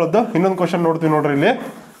ಎರಡು ದಾಳಗಳದ್ದು ಇನ್ನೊಂದು ಕ್ವಶನ್ ನೋಡ್ತೀವಿ ನೋಡ್ರಿ. ಇಲ್ಲಿ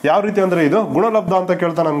ಯಾವ ರೀತಿ ಅಂದರೆ ಇದು ಗುಣಲಬ್ಧ ಅಂತ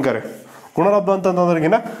ಕೇಳ್ತಾನೆ ನಮ್ಗಾರೆ. ಗುಣಲಬ್ಧ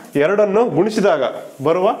ಅಂತಂದ್ರಿಗಿನ 2ಅನ್ನು ಗುಣಿಸಿದಾಗ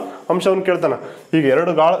ಬರುವ ಅಂಶವನ್ನು ಕೇಳ್ತಾನೆ. ಈಗ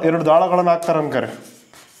 2 ದಾಳಗಳನ್ನು ಹಾಕ್ತಾರೆ ಅನ್ಕರೆ.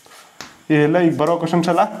 ಇವೆಲ್ಲ ಈಗ ಬರೋ ಕ್ವಶನ್ಸ್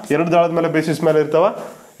ಎಲ್ಲ 2 ದಾಳದ ಮೇಲೆ ಬೇಸಿಸ್ ಮೇಲೆ ಇರ್ತಾವ.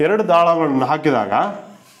 2 ದಾಳಗಳನ್ನು ಹಾಕಿದಾಗ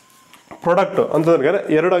ಪ್ರಾಡಕ್ಟ್ ಅಂತಂದ್ರೆ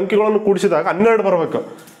 2 ಅಂಕಿಗಳನ್ನು ಕೂಡಿಸಿದಾಗ 12 ಬರಬೇಕು.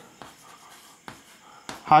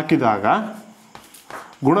 ಹಾಕಿದಾಗ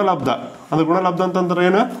ಗುಣಲಬ್ಧ, ಅದು ಗುಣಲಬ್ಧ ಅಂತಂದ್ರೆ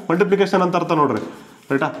ಏನು, ಮಲ್ಟಿಪ್ಲಿಕೇಶನ್ ಅಂತ ಅರ್ಥ ನೋಡ್ರಿ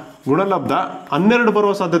ರೈಟಾ. ಗುಣಲಬ್ಧ 12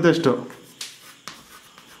 ಬರುವ ಸಾಧ್ಯತೆ ಎಷ್ಟು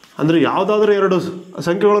ಅಂದ್ರೆ ಯಾವುದಾದ್ರೂ 2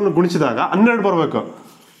 ಸಂಖ್ಯೆಗಳನ್ನು ಗುಣಿಸಿದಾಗ 12 ಬರಬೇಕು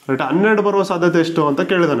ರೈಟಾ. 12 ಬರುವ ಸಾಧ್ಯತೆ ಎಷ್ಟು ಅಂತ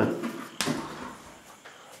ಕೇಳಿದಾನೆ.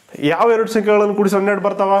 ಯಾವ 2 ಸಂಖ್ಯೆಗಳನ್ನು ಕೂಡಿಸಿ 12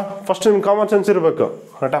 ಬರ್ತಾವ, ಫಸ್ಟ್ ನಿಮ್ಗೆ ಕಾಮನ್ ಸೆನ್ಸ್ ಇರಬೇಕು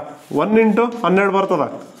ರೈಟಾ. 1 × 12 ಬರ್ತದ.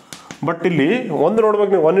 ಬಟ್ ಇಲ್ಲಿ ಒಂದು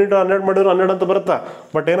ನೋಡ್ಬೇಕು ನೀವು, 1 × 12 ಮಾಡಿದ್ರೆ 12 ಅಂತ ಬರುತ್ತಾ.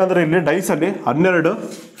 ಬಟ್ ಏನಂದ್ರೆ ಇಲ್ಲಿ ಡೈಸಲ್ಲಿ 12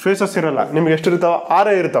 ಫೇಸಸ್ ಇರಲ್ಲ, ನಿಮ್ಗೆ ಎಷ್ಟು ಇರ್ತಾವ,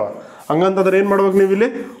 6 ಇರ್ತಾವ. ಹಂಗಂತಂದ್ರೆ ಏನು ಮಾಡ್ಬೇಕು ನೀವು, ಇಲ್ಲಿ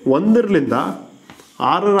 1ರಿಂದ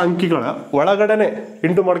 6 ಅಂಕಿಗಳ ಒಳಗಡೆನೆ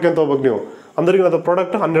ಇಂಟು ಮಾಡ್ಕೊಂತ ಹೋಗ್ಬೇಕು ನೀವು. ಅಂದ್ರೆ ಈಗ ಅದು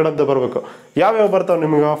ಪ್ರಾಡಕ್ಟ್ 12 ಅಂತ ಬರಬೇಕು. ಯಾವ್ಯಾವ ಬರ್ತಾವೆ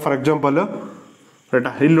ನಿಮ್ಗೆ? ಫಾರ್ ಎಕ್ಸಾಂಪಲ್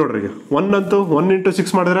ರೈಟಾ, ಇಲ್ಲಿ ನೋಡ್ರಿ, 1 ಅಂತೂ 1 ×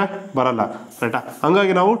 6 ಮಾಡಿದ್ರೆ ಬರಲ್ಲ ರೈಟಾ.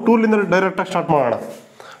 ಹಂಗಾಗಿ ನಾವು 2ಲಿಂದ ಡೈರೆಕ್ಟಾಗಿ ಸ್ಟಾರ್ಟ್ ಮಾಡೋಣ.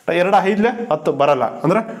 2 5 10 ಬರಲ್ಲ,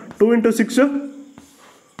 ಅಂದ್ರೆ 2 × 6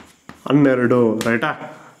 12 ರೈಟಾ,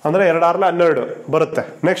 ಅಂದರೆ 2 6 12 ಬರುತ್ತೆ.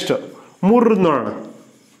 ನೆಕ್ಸ್ಟ್ 3 ನೋಡೋಣ.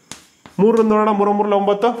 3 ನೋಡೋಣ. 3 3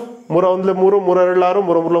 9, 3 1 3, 3 2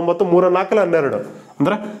 6, 3 3 9, 3 4 12,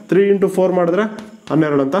 ಅಂದರೆ 3 × 4 ಮಾಡಿದ್ರೆ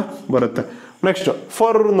 12 ಅಂತ ಬರುತ್ತೆ. ನೆಕ್ಸ್ಟ್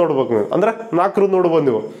 4 ನೋಡ್ಬೇಕು ನೀವು, ಅಂದರೆ 4 ನೋಡ್ಬೋದು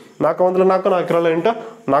ನೀವು. 4 1 4, 4 8,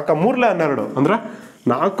 4 3 12, ಅಂದರೆ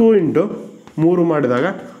 4 × 3 ಮಾಡಿದಾಗ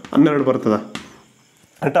 12 ಬರ್ತದೆ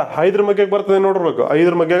ಆಯ್ತಾ. 5 ಮಗ್ಗೆಗೆ ಬರ್ತದೆ ನೋಡ್ಬೇಕು.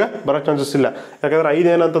 5 ಮಗ್ಗೆಗೆ ಬರೋ ಚಾನ್ಸಸ್ ಇಲ್ಲ, ಯಾಕಂದ್ರೆ 5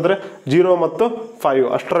 ಏನಂತಂದ್ರೆ 0 ಮತ್ತು 5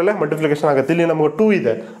 ಅಷ್ಟರಲ್ಲೇ ಮಲ್ಟಿಪ್ಲಿಕೇಶನ್ ಆಗುತ್ತೆ. ಇಲ್ಲಿ ನಮಗೆ 2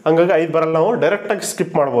 ಇದೆ, ಹಂಗಾಗಿ 5 ಬರಲ್ಲ, ನಾವು ಡೈರೆಕ್ಟಾಗಿ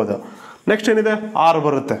ಸ್ಕಿಪ್ ಮಾಡ್ಬೋದು. ನೆಕ್ಸ್ಟ್ ಏನಿದೆ? 6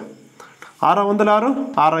 ಬರುತ್ತೆ. 6 1 6,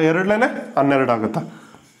 6 2 12 ಆಗುತ್ತೆ.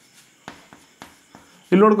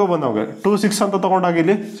 ಇಲ್ಲಿ ನೋಡ್ಕೊಬೋದು ನಾವು 2 6 ಅಂತ ತೊಗೊಂಡಾಗ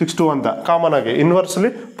ಇಲ್ಲಿ 6 2 ಅಂತ ಕಾಮನ್ ಆಗಿ ಇನ್ವರ್ಸ್ಲಿ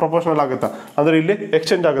ಪ್ರೊಪೋರ್ಷನಲ್ ಆಗುತ್ತೆ. ಅಂದರೆ ಇಲ್ಲಿ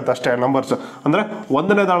ಎಕ್ಸ್ಚೇಂಜ್ ಆಗುತ್ತೆ ಅಷ್ಟೇ ನಂಬರ್ಸ್. ಅಂದರೆ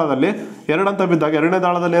 1ನೇ ದಾಳದಲ್ಲಿ 2 ಅಂತ ಬಿದ್ದಾಗ 2ನೇ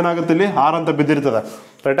ದಾಳದಲ್ಲಿ ಏನಾಗುತ್ತೆ? ಇಲ್ಲಿ 6 ಅಂತ ಬಿದ್ದಿರ್ತದೆ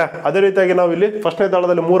ರೈಟಾ. ಅದೇ ರೀತಿಯಾಗಿ ನಾವು ಇಲ್ಲಿ 1ನೇ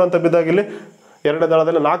ದಾಳದಲ್ಲಿ 3 ಅಂತ ಬಿದ್ದಾಗ ಇಲ್ಲಿ 2ನೇ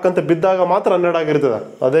ದಾಳದಲ್ಲಿ 4 ಅಂತ ಬಿದ್ದಾಗ ಮಾತ್ರ 12 ಆಗಿರ್ತದೆ.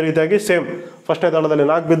 ಅದೇ ರೀತಿಯಾಗಿ ಸೇಮ್ 1ನೇ ದಾಳದಲ್ಲಿ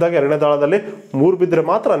 4 ಬಿದ್ದಾಗ 2ನೇ ದಾಳದಲ್ಲಿ 3 ಬಿದ್ದರೆ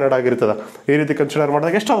ಮಾತ್ರ 12 ಆಗಿರ್ತದೆ. ಈ ರೀತಿ ಕನ್ಸಿಡರ್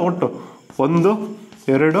ಮಾಡಿದಾಗ ಎಷ್ಟು ಒಟ್ಟು? 1 2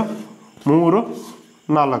 3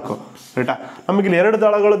 4 ರೈಟಾ. ನಮಗಿಲ್ಲಿ 2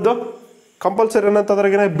 ದಾಳಗಳದ್ದು ಕಂಪಲ್ಸರಿ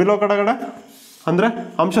ಏನಂತಂದ್ರೆ ಬಿಲೋ ಕಡೆಗಡೆ ಅಂದರೆ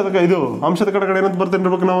ಅಂಶದ ಕಡೆಗಡೆ ಏನಂತ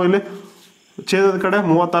ಬರ್ಕೊಂಡಿರ್ಬೇಕು ನಾವು ಇಲ್ಲಿ? ಛೇದದ ಕಡೆ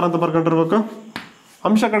 36 ಅಂತ ಬರ್ಕೊಂಡಿರ್ಬೇಕು.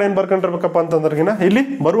 ಅಂಶ ಕಡೆ ಏನು ಬರ್ಕೊಂಡಿರ್ಬೇಕಪ್ಪ ಅಂತಂದ್ರೆಗಿನ ಇಲ್ಲಿ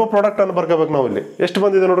ಬರುವ ಪ್ರಾಡಕ್ಟ್ ಅನ್ನು ಬರ್ಕೋಬೇಕು ನಾವು. ಇಲ್ಲಿ ಎಷ್ಟು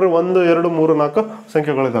ಬಂದಿದೆ ನೋಡ್ರಿ? 1 2 3 4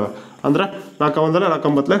 ಸಂಖ್ಯೆಗಳಿದ್ದಾವೆ. ಅಂದರೆ 4 1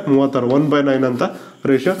 4 9 36, 1/9 ಅಂತ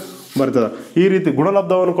ರೇಷಿಯೋ ಬರ್ತದೆ. ಈ ರೀತಿ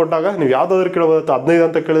ಗುಣಲಬ್ಧವನ್ನು ಕೊಟ್ಟಾಗ ನೀವು ಯಾವುದಾದ್ರೂ ಕೇಳಬಹುದು. 15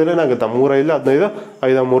 ಅಂತ ಕೇಳಿದ್ರೆ ಏನಾಗುತ್ತೆ? 3 5 15,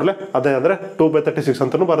 5 3 15, ಅಂದರೆ 2/36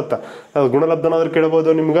 ಅಂತಲೂ ಬರುತ್ತೆ. ಅದು ಗುಣಲಬ್ಧನಾದ್ರೂ ಕೇಳ್ಬೋದು,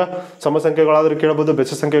 ನಿಮ್ಗೆ ಸಮಸಂಖ್ಯೆಗಳಾದ್ರೂ ಕೇಳ್ಬೋದು,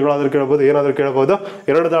 ಬೆಸ ಸಂಖ್ಯೆಗಳಾದ್ರೂ ಕೇಳ್ಬೋದು, ಏನಾದರೂ ಕೇಳ್ಬೋದು.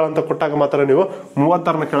 2 ದಾಳ ಅಂತ ಕೊಟ್ಟಾಗ ಮಾತ್ರ ನೀವು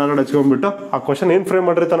 36ನ ಕೆಳಗಡೆ ಹಚ್ಕೊಂಡ್ಬಿಟ್ಟು ಆ ಕ್ವಶನ್ ಏನು ಫ್ರೇಮ್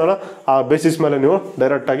ಮಾಡಿರ್ತಾನಲ್ಲ ಆ ಬೇಸಿಸ್ ಮೇಲೆ ನೀವು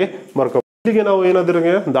ಡೈರೆಕ್ಟಾಗಿ ಬರ್ಕೊ. ಇಲ್ಲಿಗೆ ನಾವು ಏನಾದ್ರೂ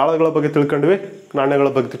ದಾಳಗಳ ಬಗ್ಗೆ ತಿಳ್ಕೊಂಡ್ವಿ, ನಾಣ್ಯಗಳ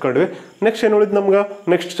ಬಗ್ಗೆ ತಿಳ್ಕೊಂಡ್ವಿ. ನೆಕ್ಸ್ಟ್ ಏನು ಉಳಿದು ನಮ್ಗೆ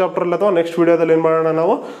ನೆಕ್ಸ್ಟ್ ಚಾಪ್ಟರಲ್ಲಿ ಅಥವಾ ನೆಕ್ಸ್ಟ್ ವಿಡಿಯೋದಲ್ಲಿ ಏನು ಮಾಡೋಣ?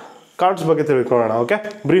 ನಾವು ಕಾರ್ಡ್ಸ್ ಬಗ್ಗೆ ತಿಳ್ಕೊಳ್ಳೋಣ. ಓಕೆ,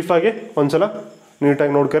 ಬ್ರೀಫಾಗಿ ಒಂದ್ಸಲ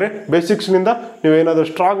ನೀಟಾಗಿ ನೋಡ್ಕೊರಿ. ಬೇಸಿಕ್ಸ್ನಿಂದ ನೀವು ಏನಾದರೂ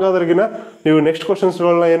ಸ್ಟ್ರಾಂಗ್ ಆದ್ರಿಗಿನ ನೀವು ನೆಕ್ಸ್ಟ್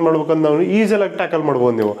ಕ್ವಶನ್ಸ್ಗಳನ್ನ ಏನು ಮಾಡ್ಬೇಕಂತ ನಾವು ಈಸಿಯಾಗಿ ಟ್ಯಾಕಲ್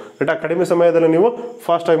ಮಾಡ್ಬೋದು ನೀವು ರೈಟಾ. ಕಡಿಮೆ ಸಮಯದಲ್ಲಿ ನೀವು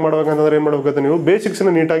ಫಾಸ್ಟಾಗಿ ಮಾಡ್ಬೇಕಂತಂದ್ರೆ ಏನು ಮಾಡ್ಬೇಕಂತ ನೀವು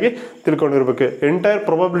ಬೇಸಿಕ್ಸ್ನ ನೀಟಾಗಿ ತಿಳ್ಕೊಂಡಿರ್ಬೇಕು. ಎಂಟೈರ್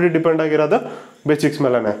ಪ್ರೊಬಬಿಲಿಟಿ ಡಿಪೆಂಡ್ ಆಗಿರೋದು ಬೇಸಿಕ್ಸ್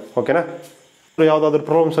ಮೇಲೇ. ಓಕೆನಾ? ಯಾವುದಾದ್ರೂ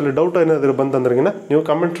ಪ್ರಾಬ್ಲಮ್ಸಲ್ಲಿ ಡೌಟ್ ಏನಾದರೂ ಬಂತಂದ್ರಿಗಿನ ನೀವು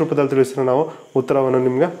ಕಮೆಂಟ್ ರೂಪದಲ್ಲಿ ತಿಳಿಸಿದ್ರೆ ನಾವು ಉತ್ತರವನ್ನು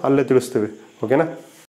ನಿಮ್ಗೆ ಅಲ್ಲೇ ತಿಳಿಸ್ತೀವಿ. ಓಕೆನಾ?